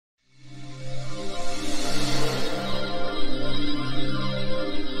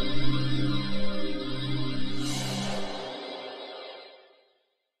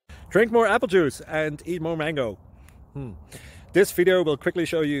Drink more apple juice and eat more mango. This video will quickly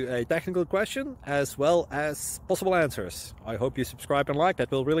show you a technical question as well as possible answers. I hope you subscribe and like, that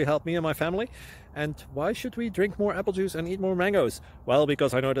will really help me and my family. And why should we drink more apple juice and eat more mangoes? Well,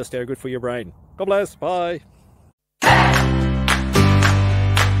 because I noticed they're good for your brain. God bless, bye.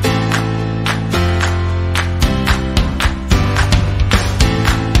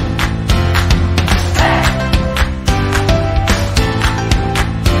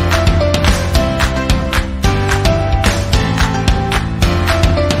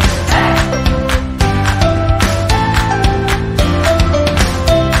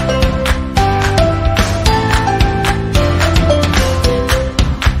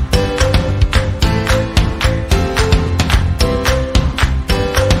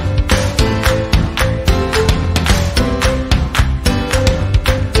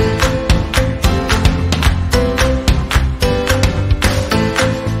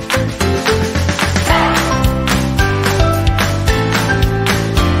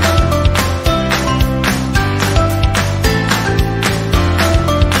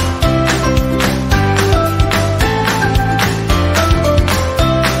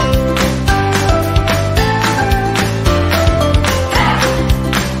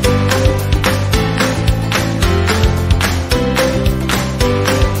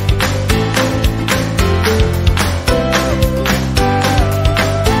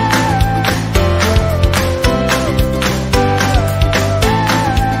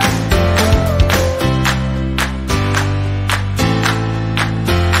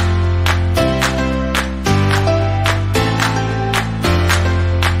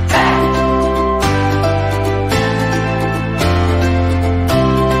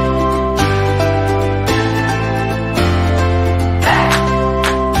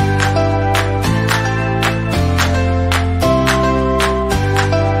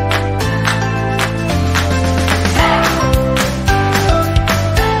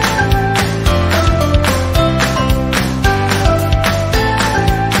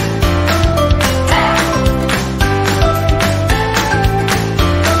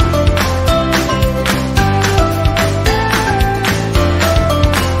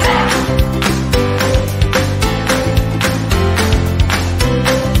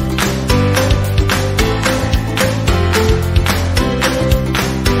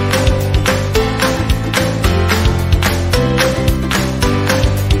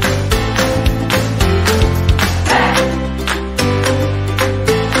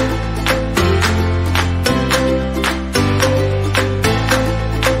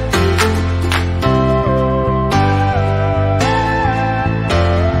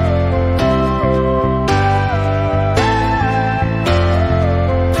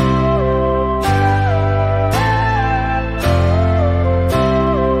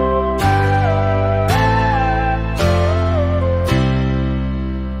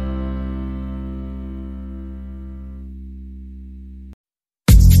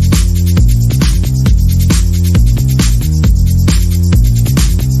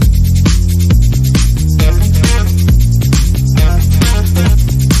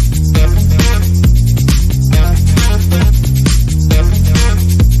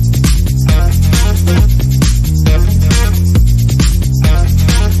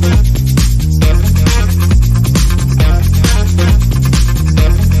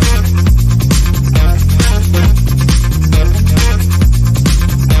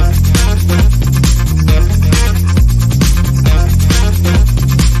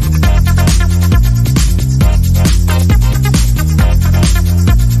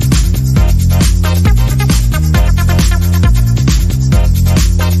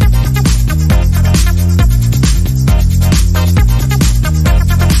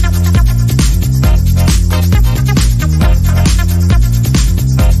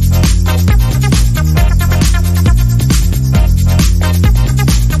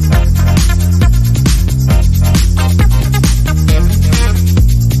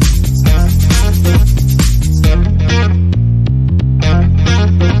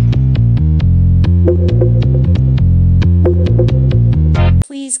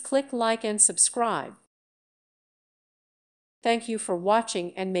 Please click like and subscribe. Thank you for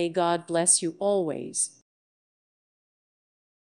watching, and may God bless you always.